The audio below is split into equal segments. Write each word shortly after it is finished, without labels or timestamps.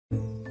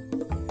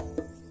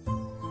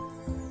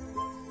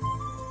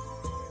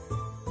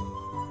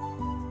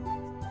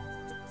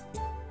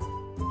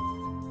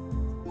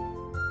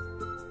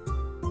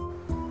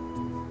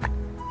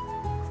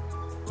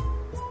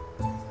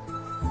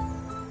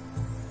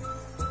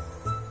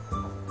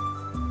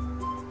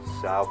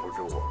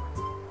Salvador.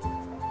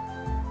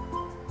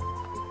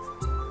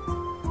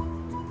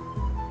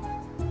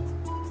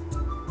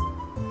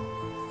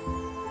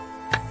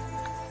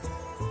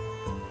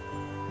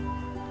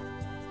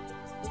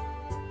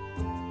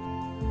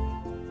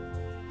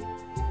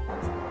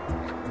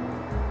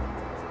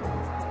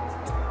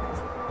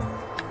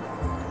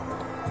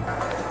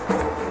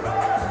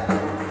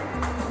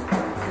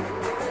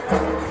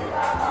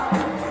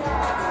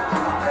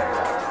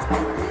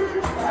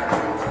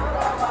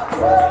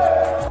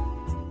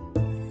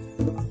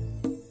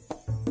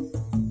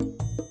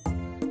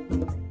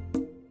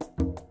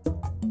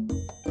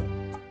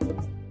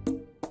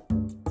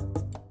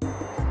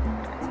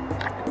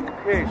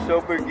 Okay,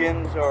 so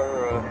begins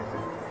our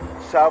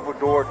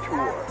Salvador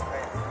tour.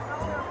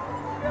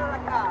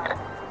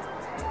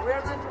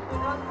 We're going to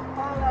put on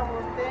all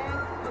our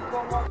things to go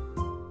up.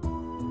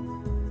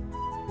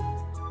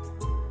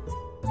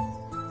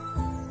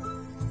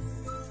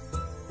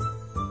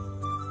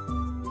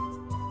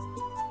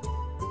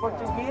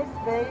 Portuguese,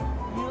 they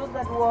use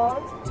that wall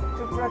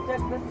to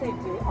protect the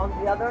city. On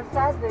the other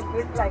side, they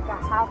built like a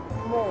half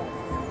moon.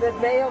 The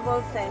Bay of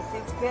All Saints.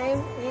 It came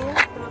in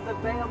through the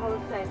Bay of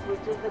All Saints,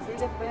 which is the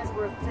biggest bay in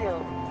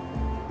Brazil.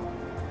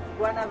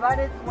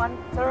 Guanabara is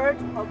 1/3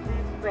 of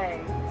this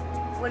bay.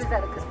 What is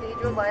that, a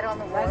cathedral light on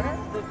the water?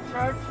 That's the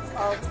church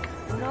of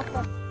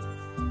Notre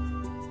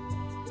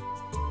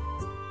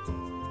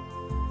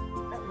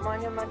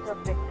Monument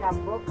of the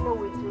Caboclo,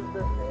 which is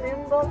the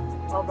symbol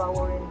of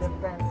our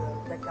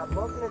independence. The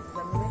Caboclo is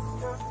the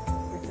mixture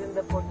between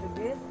the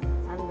Portuguese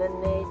and the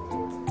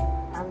natives.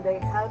 And they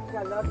helped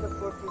a lot the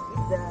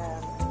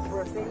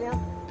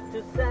Brazilians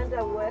to send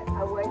away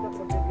the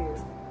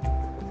Portuguese.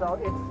 So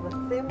it's the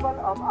symbol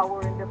of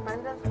our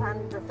independence,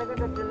 and the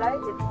 2nd of July,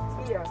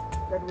 it's here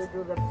that we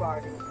do the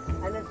party.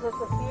 And it's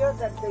also here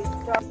that they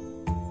start.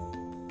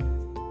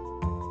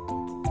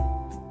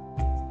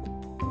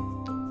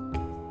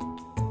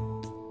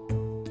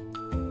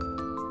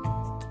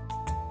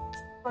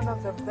 One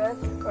of the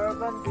best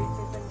urban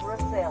beaches in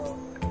Brazil.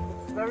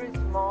 It's very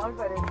small,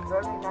 but it's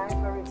very nice,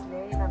 very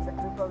clean, and the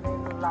people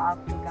really love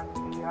to come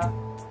here.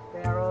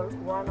 They are all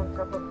one on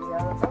top of the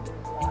other.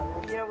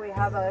 Here we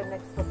have an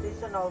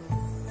exposition of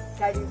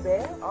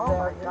Caribe. Oh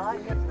my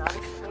gosh, it's not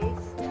a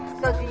space.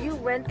 So do you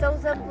rent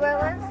those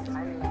umbrellas?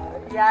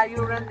 Yeah,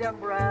 you rent the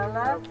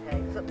umbrellas.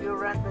 Okay. So you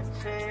rent the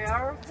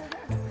chairs.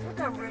 You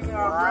can bring your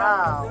Wow.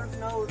 umbrellas. There's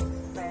no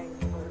space.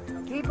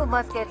 People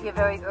must get here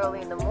very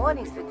early in the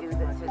mornings to do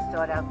that, to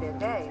start out their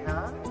day,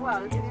 huh?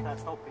 Well, it's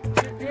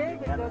today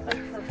because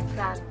it's a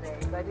Sunday,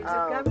 but if you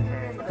come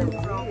here in the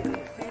from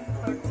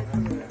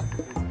 1533,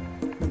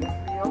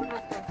 it's the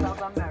oldest in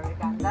South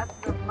America, and that's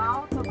the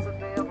mouth of the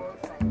Bay of All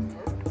Saints.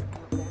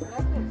 You can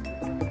like this.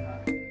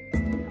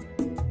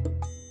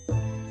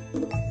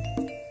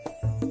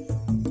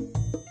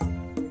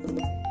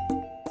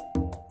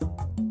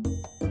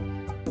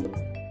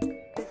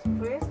 These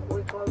trees,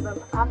 we call them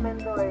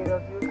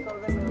amendoeiros. You saw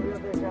them in Rio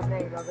de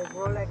Janeiro. They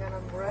grow like an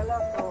umbrella,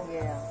 so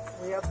Yeah.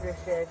 we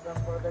appreciate them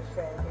for the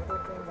shade.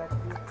 Everything that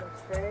gives the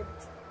shade,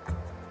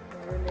 we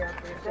really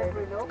appreciate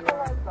it.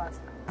 Localized, but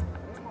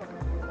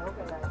we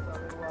localized, so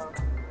we were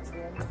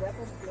ended up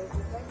in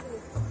places like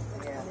this.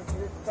 Yeah. And it's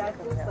the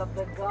statues of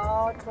the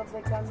gods of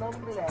the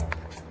candomblé.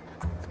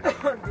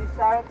 These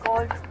are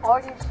called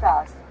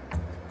orishas.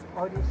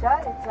 Orisha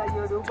is a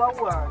Yoruba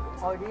word.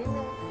 Ori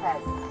means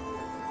head.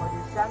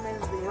 Orisha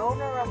means the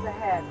owner of the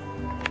head.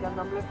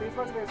 Candomblé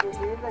people, they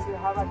believe that you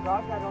have a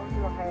god that owns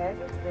your head.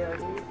 The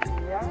Ori is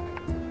here.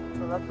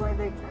 So that's why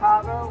they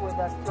cover with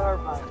a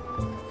turban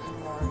in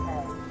your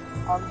head.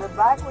 On the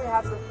back we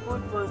have the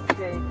football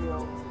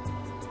stadium.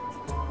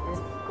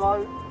 It's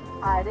called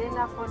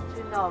Arena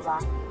Fontinova.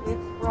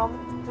 It's from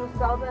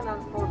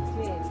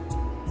 2014.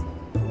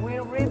 We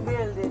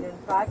rebuilt it, in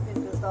fact, in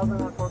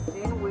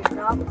 2014. We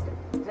knocked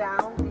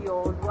down the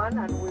old one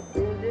and we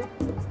built it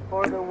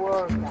for the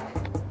World Cup.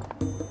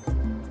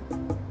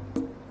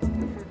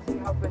 You should see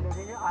how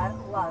Pellegrino I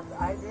was.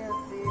 I didn't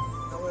see it.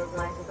 Now we're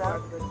going to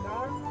start the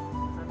car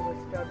and we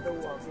start the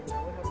walking.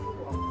 Now we have to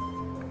walk.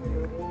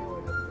 Pellegrino, we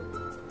have to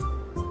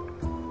walk.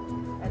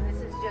 And this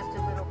is just a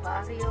little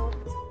barrio.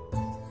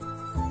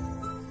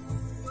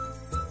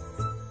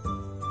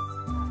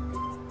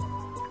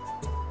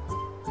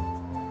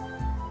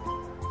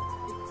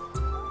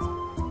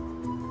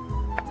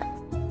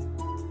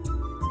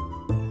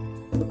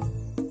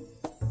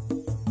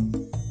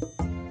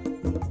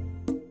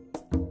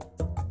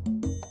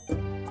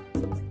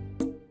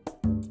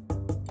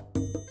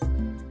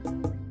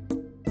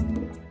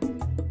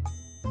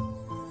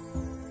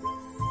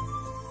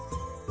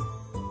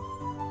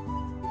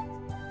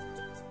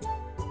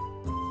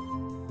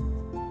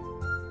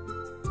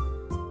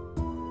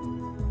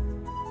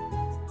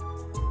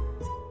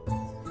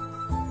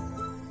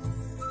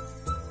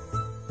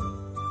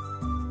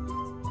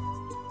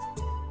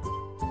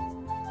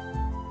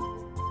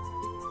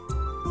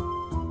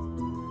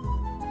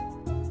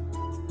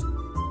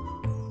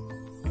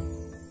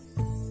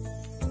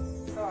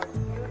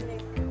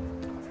 Unique.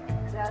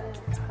 That is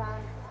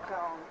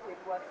sandstone. It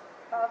was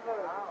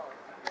covered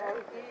for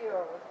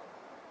years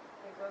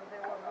because they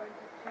were going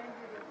to change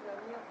it into a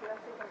new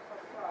classical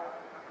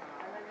facade.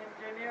 And an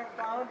engineer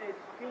found it,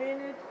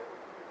 cleaned it,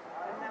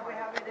 and now we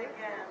have it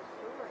again.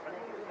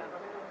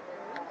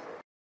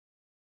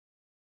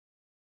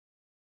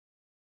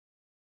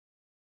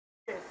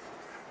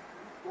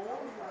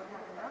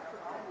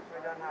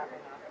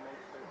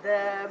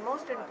 The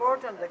most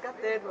important, the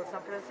Cathedral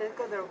San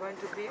Francisco, they're going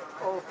to be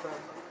open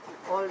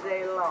all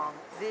day long.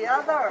 The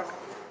others,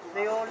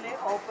 they only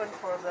open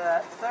for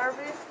the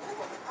service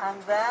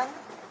and then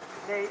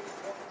they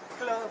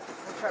close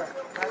the church.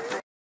 That's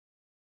it.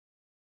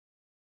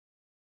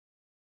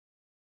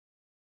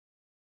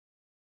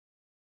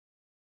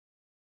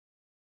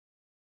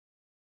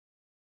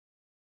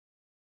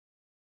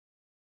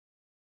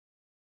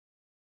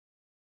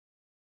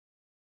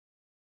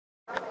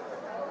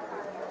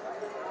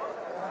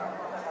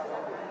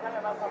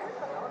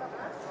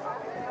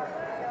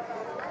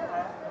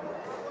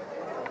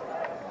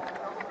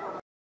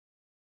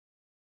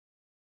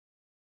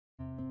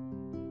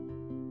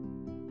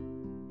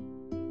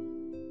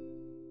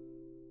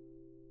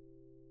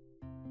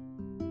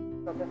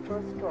 The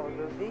first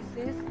order. This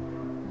is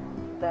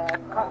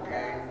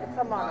it's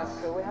a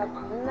monastery. We have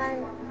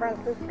 9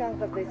 Franciscans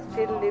that they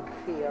still live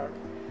here.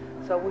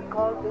 So we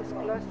call this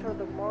cloister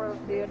the moral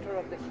theater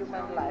of the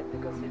human life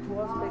because it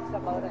was based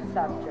about a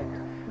subject,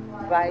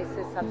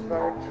 vices and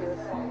virtues,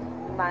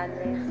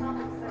 money,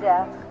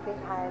 death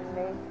behind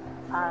me,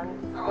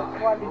 and the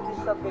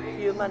qualities of the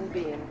human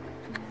being.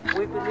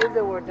 We believe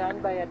they were done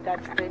by a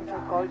Dutch painter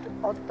called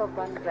Otto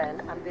van Ven,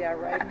 and they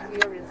arrived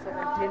here in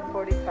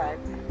 1745.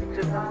 It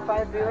took them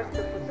 5 years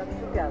to put them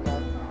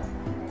together.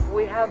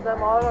 We have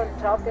them all on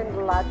top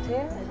in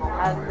Latin,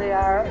 and they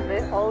are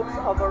the Odes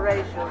of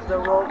Horatius, the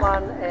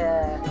Roman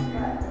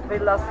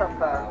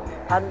philosopher,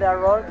 and they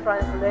are all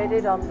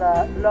translated on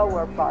the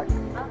lower part.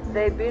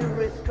 They've been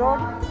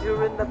restored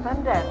during the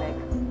pandemic.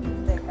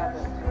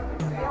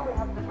 Here we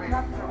have the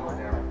chapter.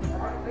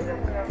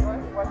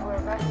 What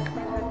we're going to see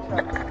in the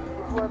church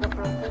is where the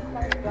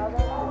Franciscans gather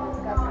to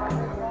discuss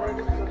matters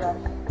related to the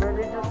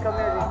religious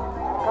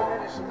community.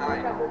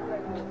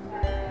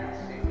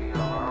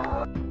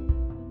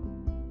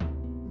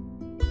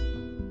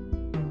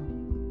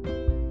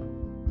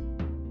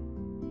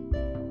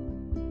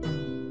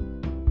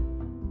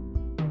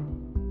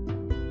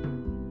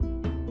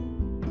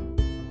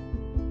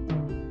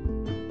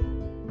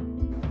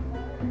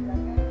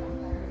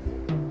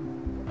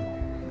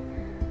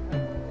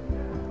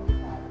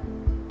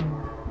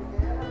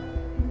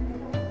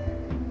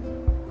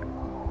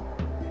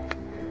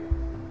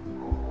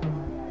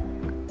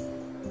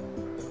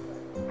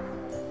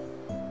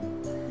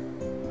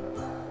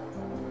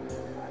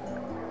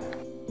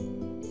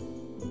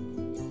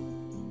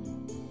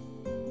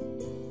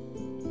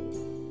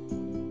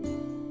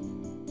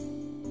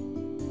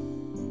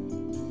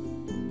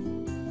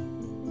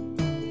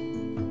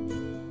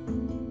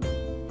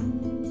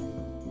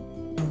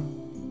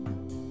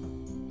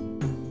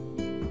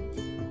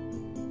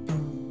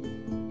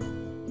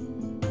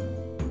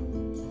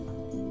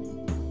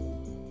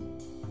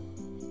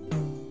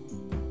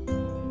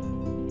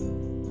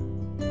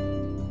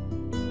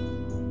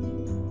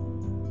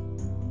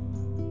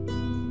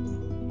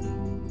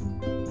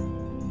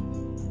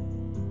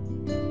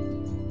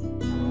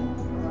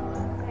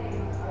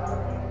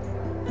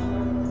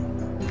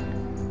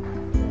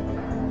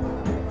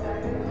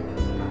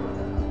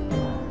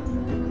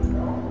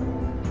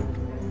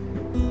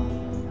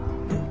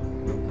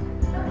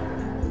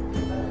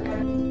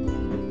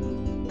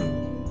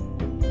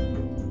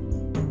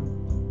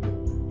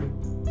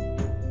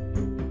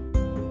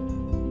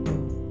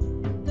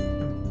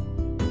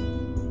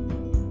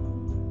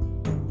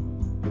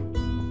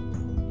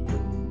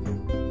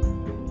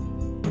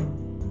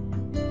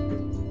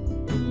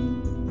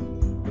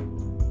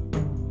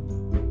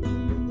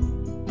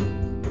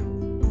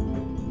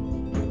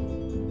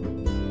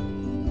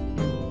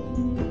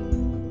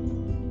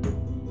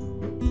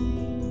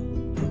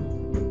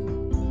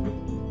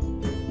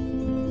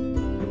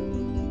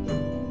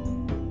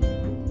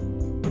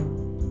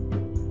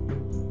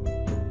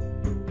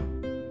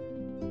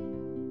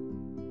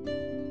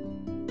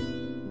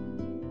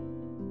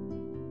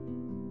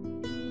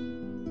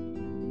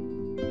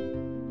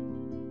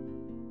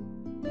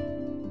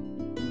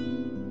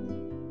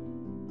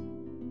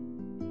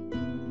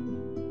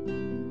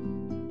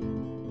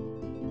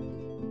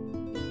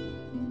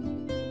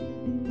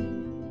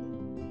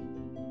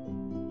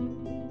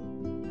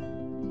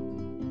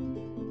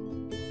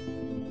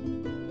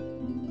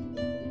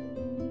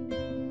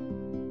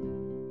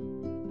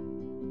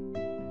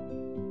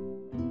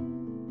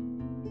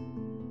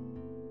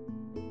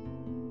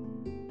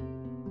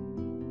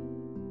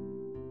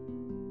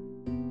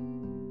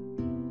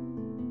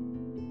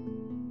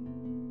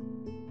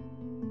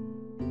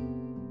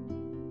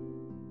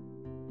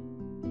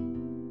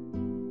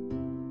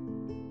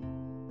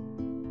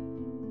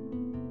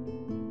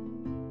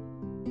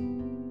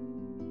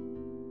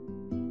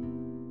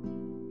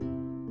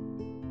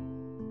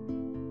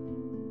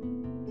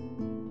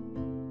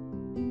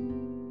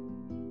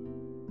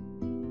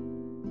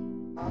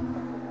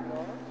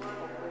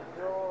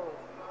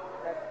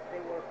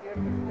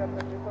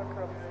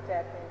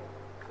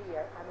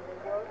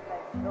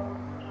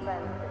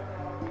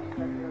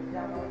 that you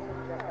can also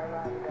check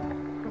around that.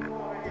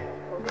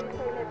 So these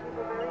are the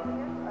people very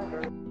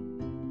near.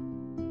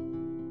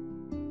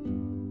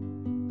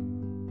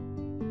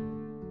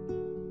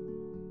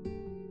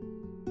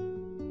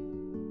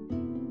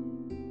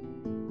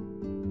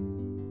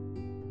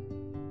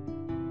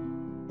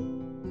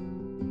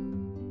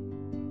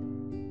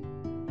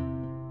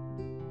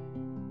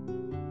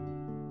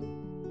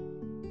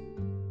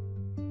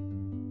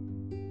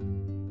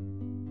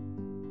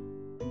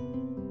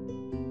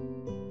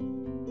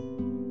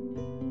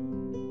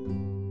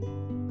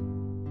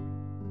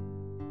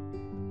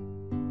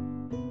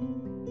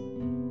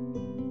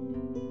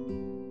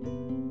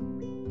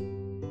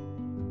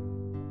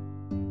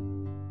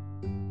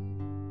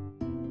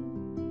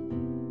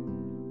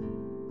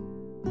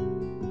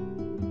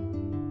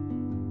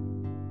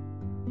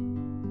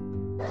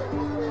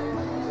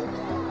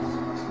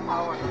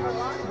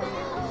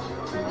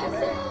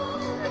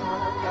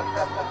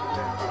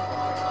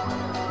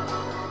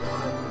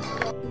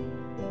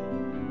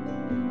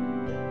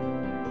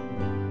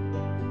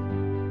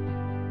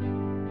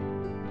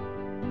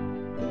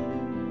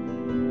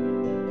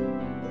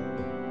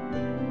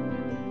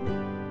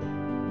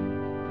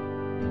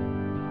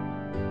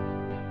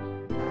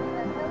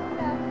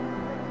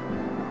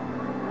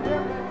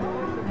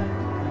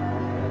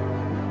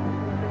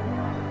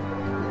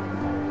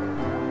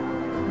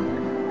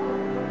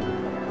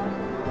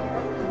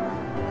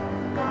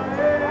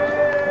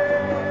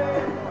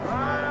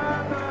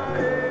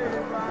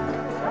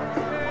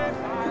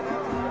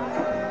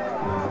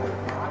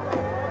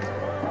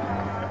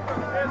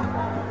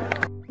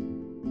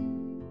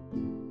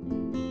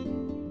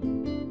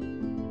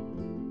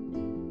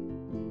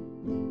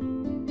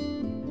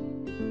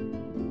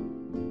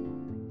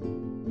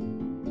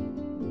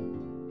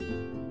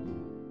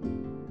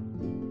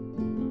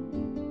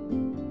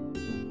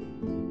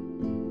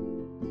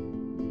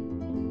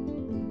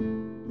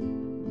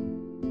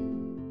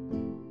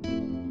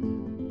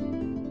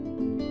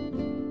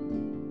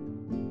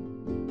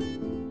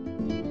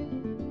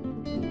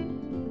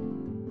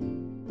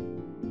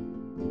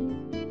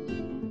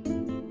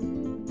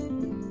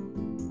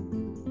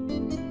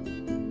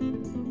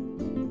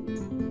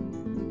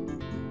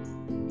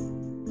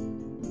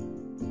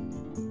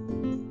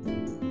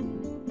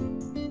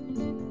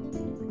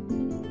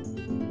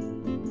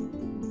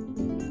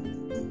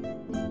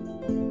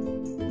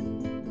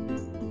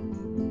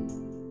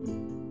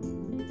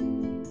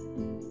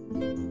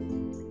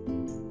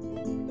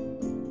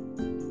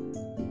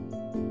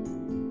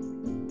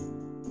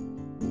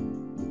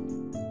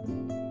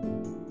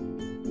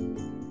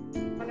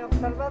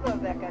 Salvador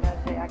de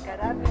acarajé.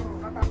 Acará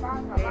means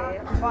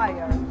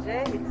fire.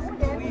 Je, it's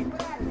sweet.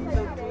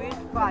 So to eat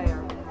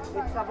fire.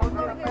 It's about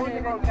the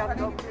festival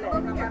candomblé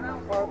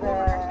for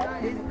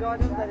this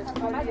goddess that is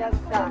called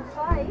Yasta,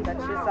 that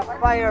she's a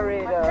fire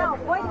eater. Não,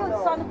 põe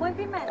tudo, só não põe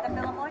pimenta,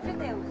 pelo amor de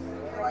Deus.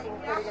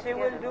 She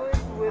will do it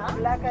with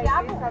black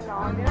eyed peas and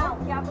onion. Não,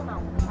 quiabo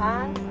não.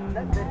 And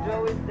the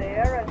dough is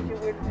there, and she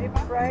will deep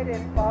fry it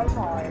in palm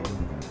oil.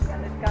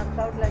 And it comes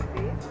out like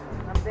this.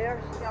 And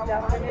there she's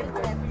stuffing it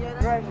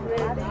with fresh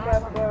red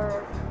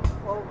peppers,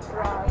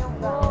 okra,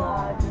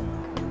 salad.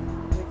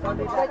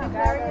 It's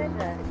vegetarian?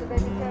 It's a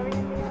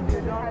vegetarian?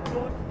 You don't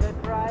put the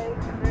dry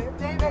shrimp?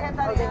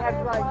 Oh, they have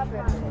dry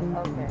shrimp.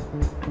 Okay.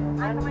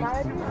 And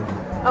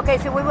maybe Okay,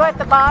 so we were at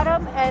the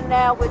bottom, and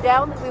now we're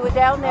down. We were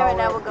down there, and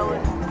now we're going.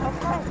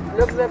 Okay.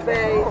 look the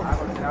bay.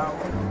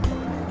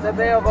 The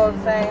Bay of All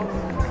Saints.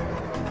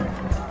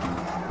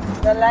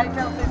 The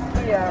lighthouse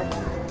is here.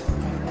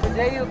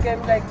 Today you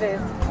came like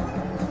this.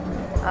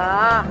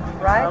 Ah,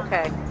 Right?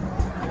 Okay.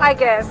 I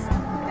guess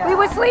we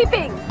were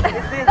sleeping.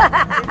 It's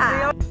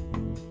the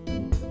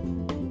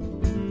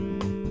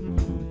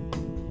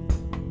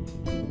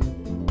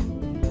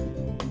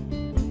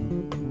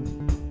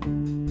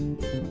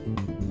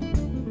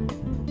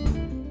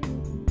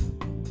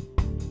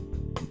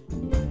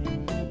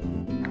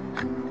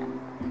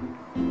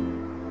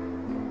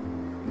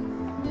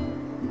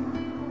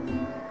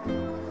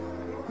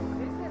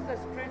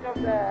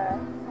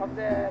of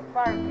the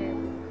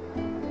parking.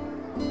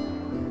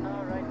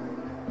 All right.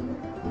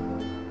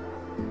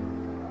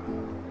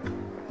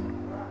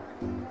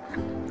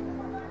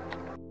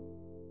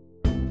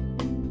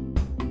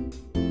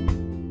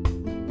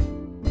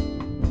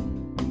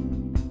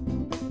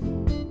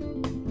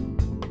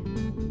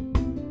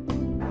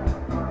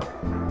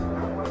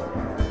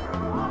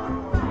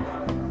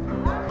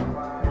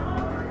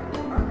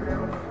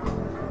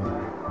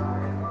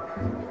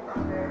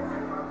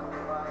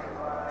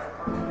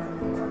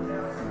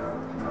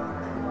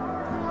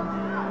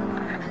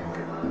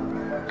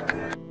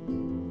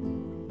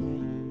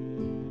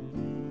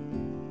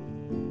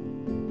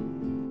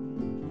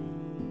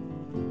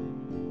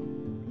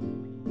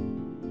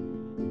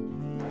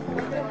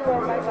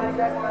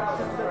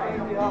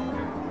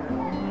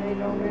 They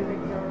don't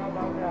really care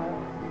about that.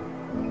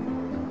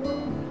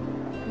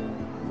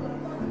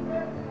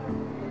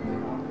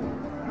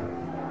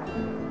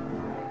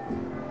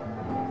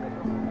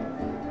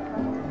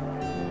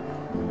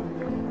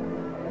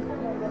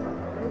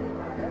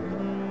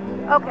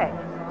 Okay.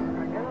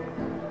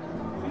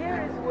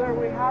 Here is where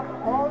we have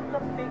all the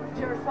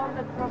pictures, all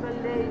the travel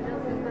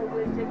agencies that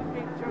will take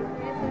pictures.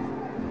 This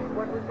is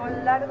what we call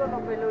Largo no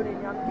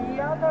Pelourinho. And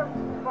the other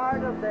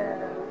part of the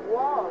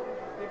wall,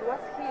 it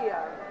was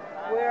here,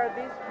 where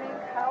this big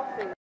house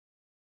is.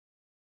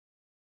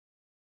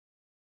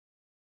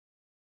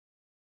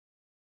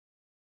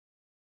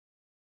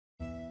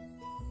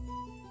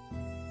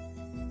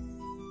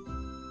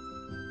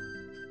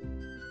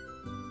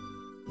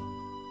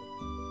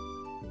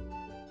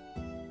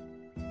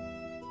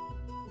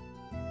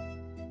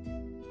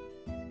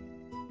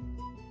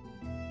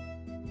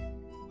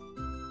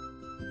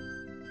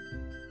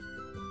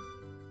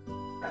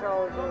 So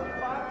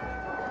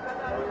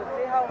you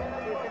see how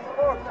it's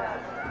important.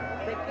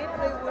 The kids,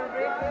 they will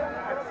read here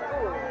at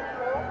school.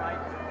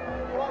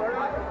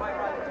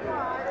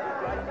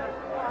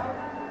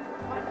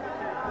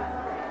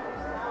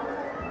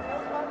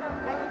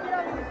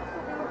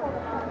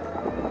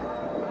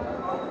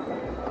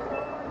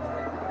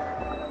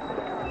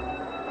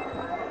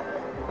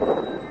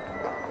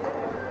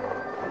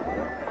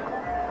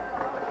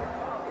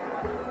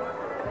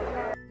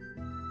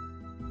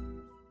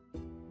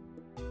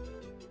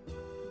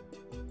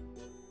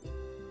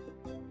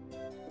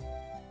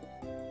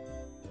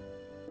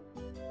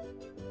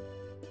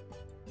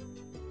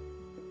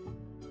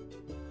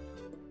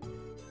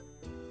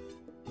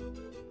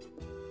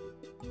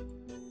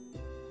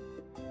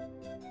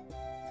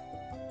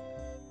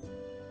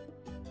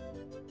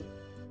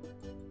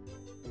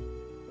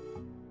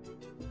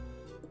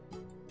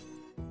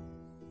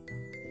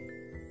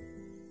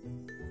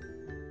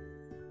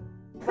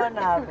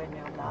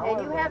 Avenue now.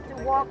 And you have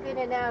to walk in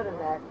and out of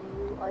that.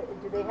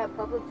 Do they have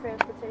public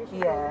transportation?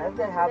 Yes,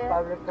 they have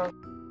public transportation.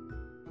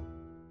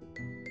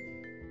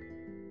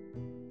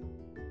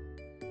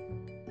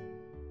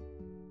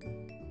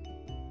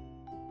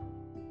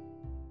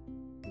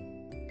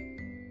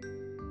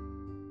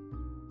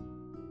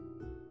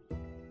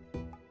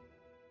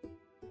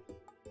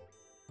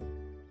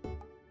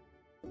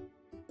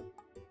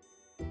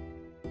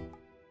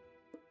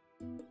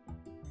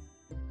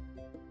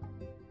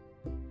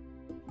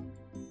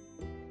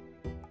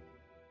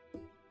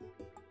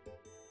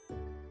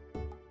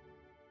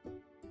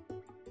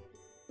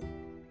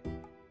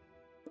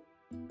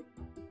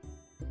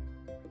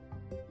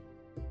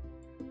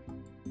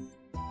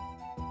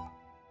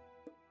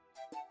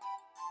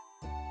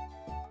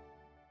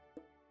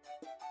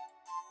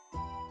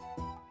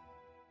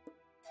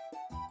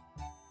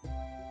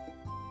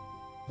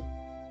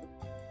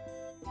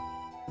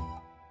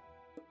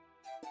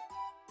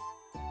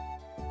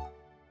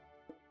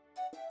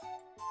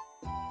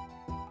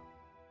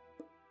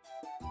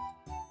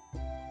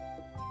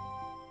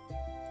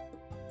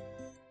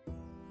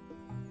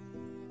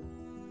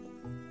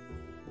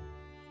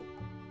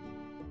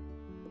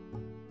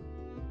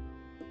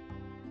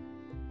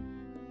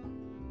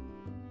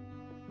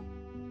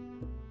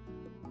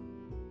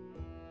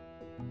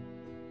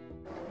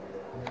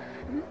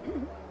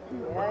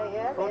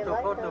 Yeah, they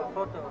like those.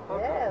 Photo.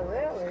 Yeah,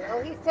 really.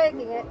 Oh, he's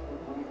taking it.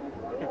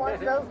 He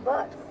wants those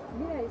butts.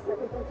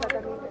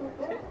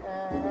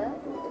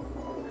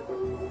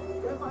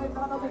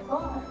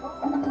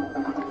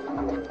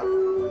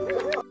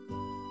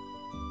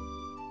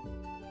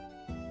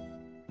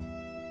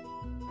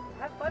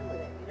 Have fun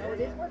with it. You know,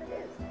 it is what it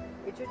is.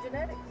 It's your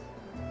genetics.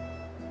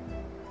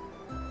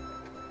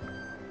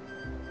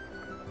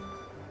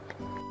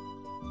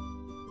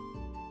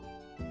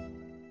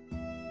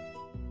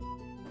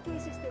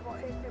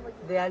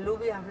 De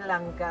alubias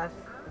blancas.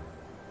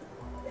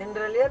 En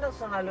realidad no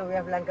son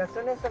alubias blancas,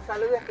 son esas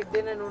alubias que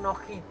tienen un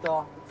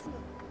ojito.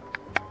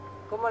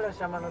 ¿Cómo lo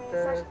llaman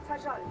ustedes?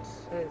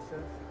 Esos.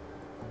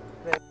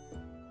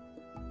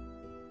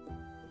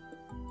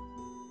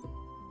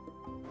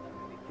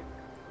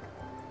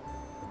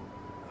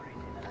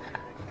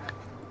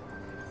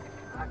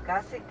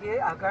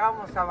 Acá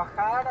vamos a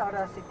bajar,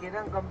 ahora si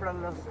quieren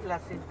compran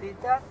las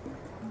cintitas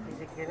y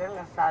si quieren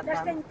las atan.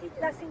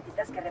 ¿Las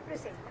cintitas qué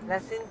representan?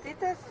 Las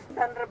cintitas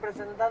están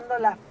representando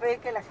la fe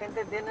que la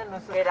gente tiene en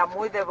nuestro... Era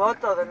muy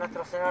devoto de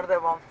nuestro Señor de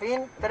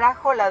Bonfim,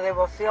 trajo la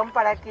devoción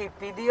para aquí,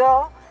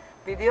 pidió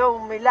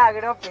un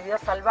milagro, pidió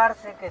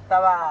salvarse, que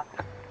estaba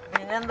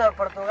viniendo de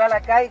Portugal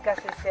acá y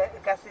casi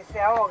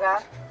se ahoga.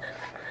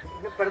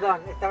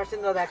 Perdón, estaba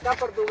yendo de acá a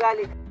Portugal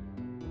y...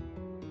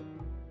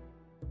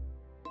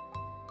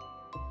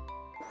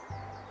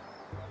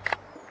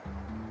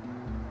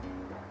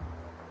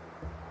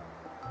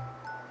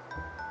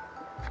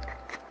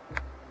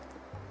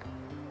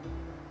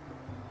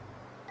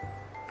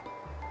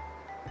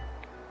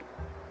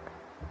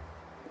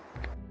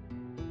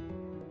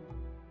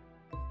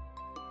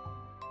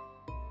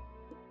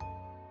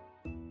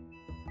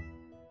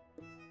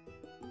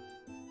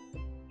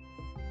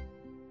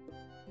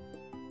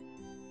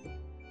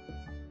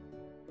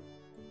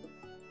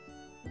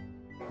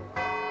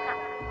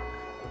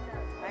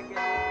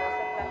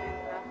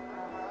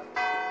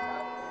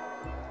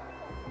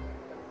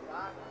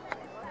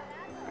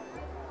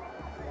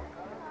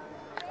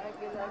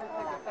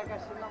 Está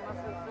cayendo más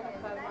el sol,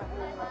 está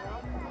más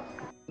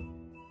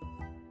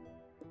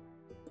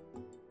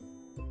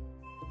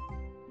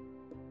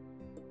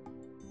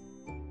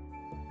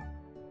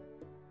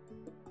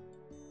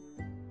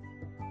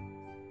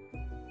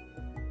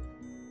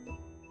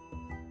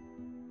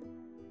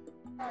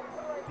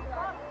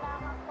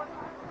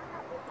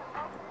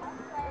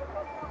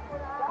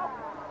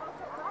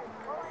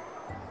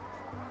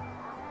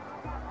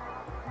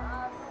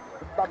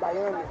Pra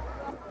Baiana,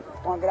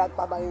 um agrado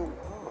pra Baiana.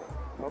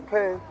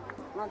 Ok.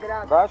 Um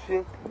agrado. Vai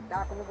sim.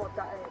 Tá, como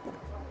botar,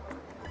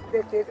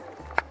 defesa.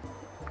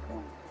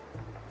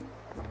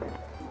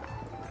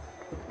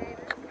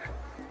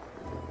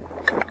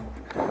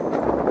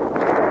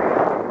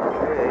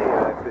 Hey,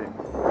 I've been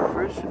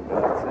christened, I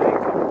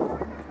think.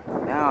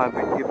 Now I've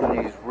been given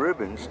these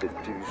ribbons to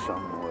do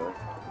something with.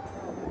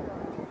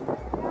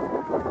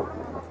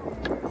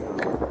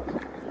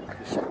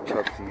 Just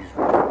tuck these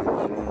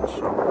ribbons in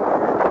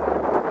somewhere.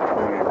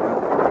 Bring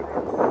another ribbon.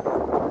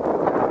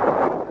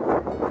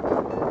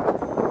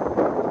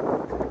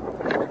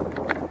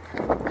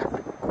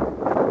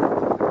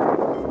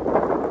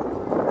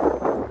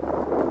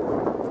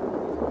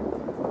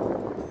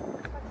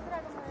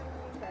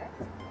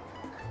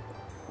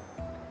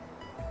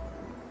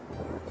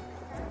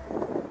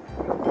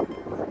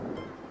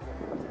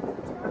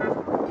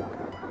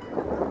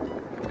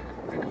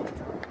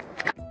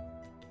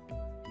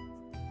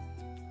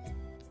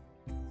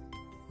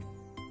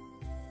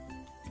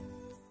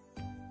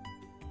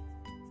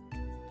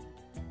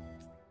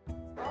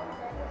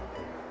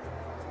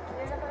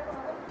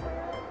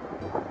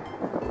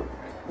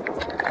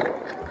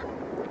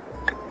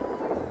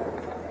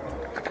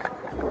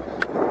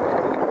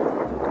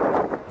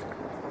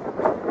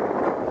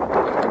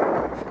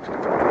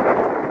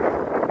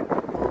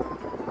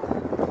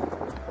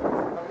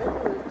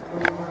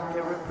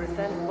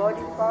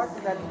 Body parts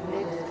that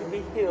needs to be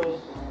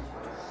healed.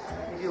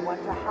 If you want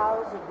a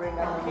house, you bring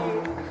a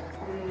key.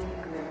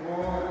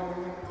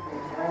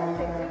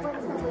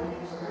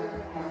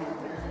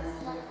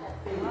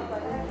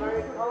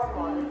 Very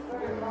common.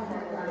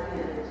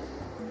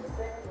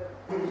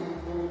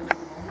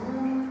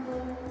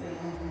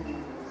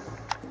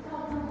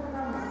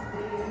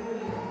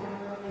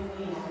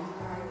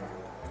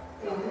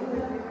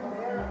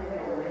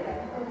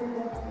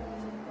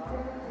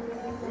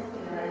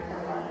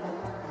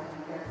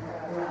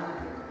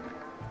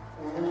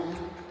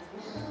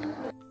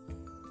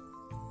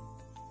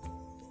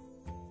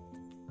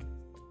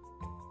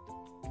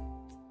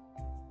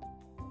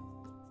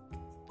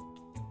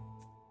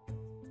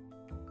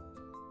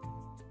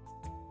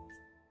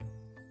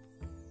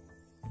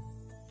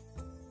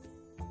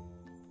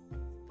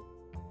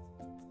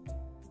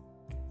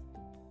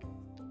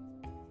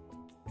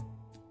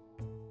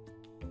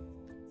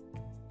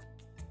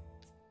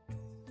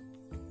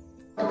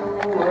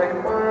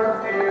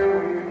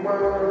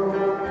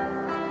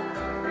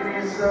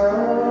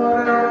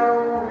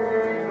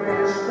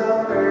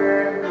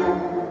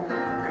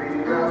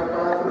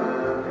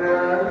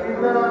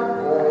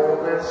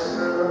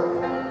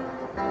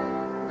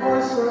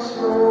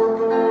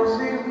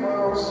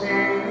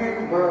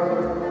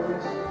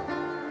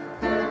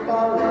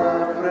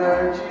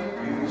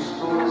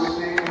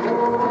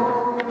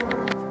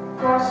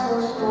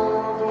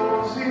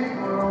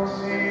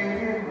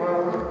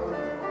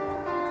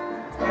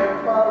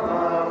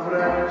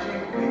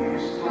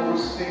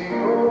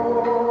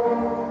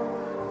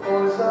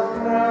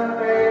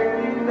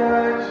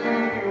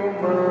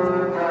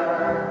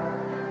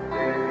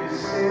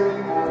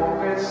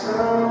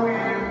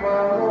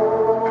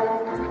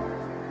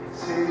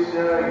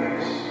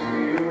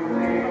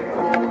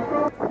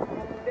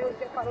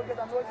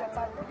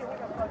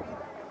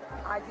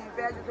 As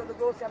invejas, todo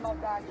doce é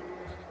maldade.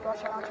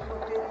 Oxalá te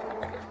proteja,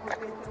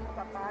 te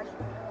muita paz.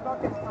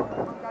 Proteção da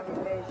mão da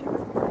inveja.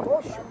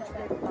 Oxum te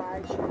dê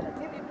paz.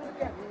 Livre tudo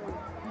que é ruim.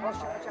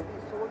 Oxalá te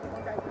abençoe,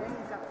 manda a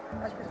bênção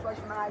das pessoas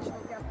mais, não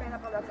tenha pena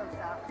para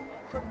alcançar.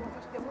 Todo mundo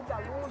te dê muita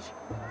luz,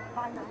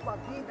 vai na sua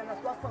vida, na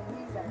sua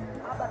família.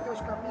 Abra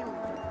teus caminhos.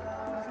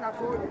 Diz na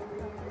folha.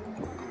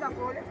 Diz na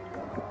folha.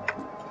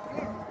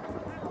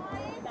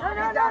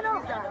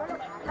 Não.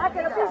 Ah,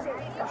 que não fiz.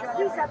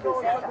 Te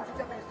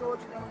abençoe,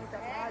 te dê muita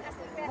paz,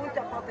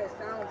 muita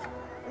proteção,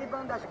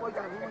 livrando das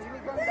coisas ruins,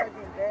 livrando das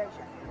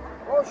invejas.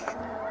 Oxum,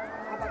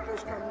 abateu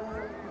os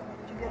caminhos,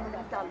 te dê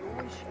muita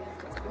luz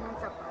e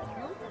muita paz,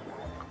 viu?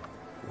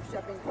 Deus te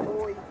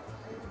abençoe,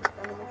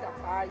 dando muita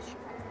paz,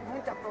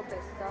 muita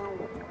proteção,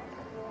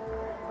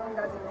 livrando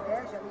das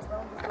invejas,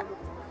 livrando de todo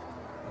mundo.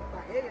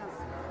 Barreiras.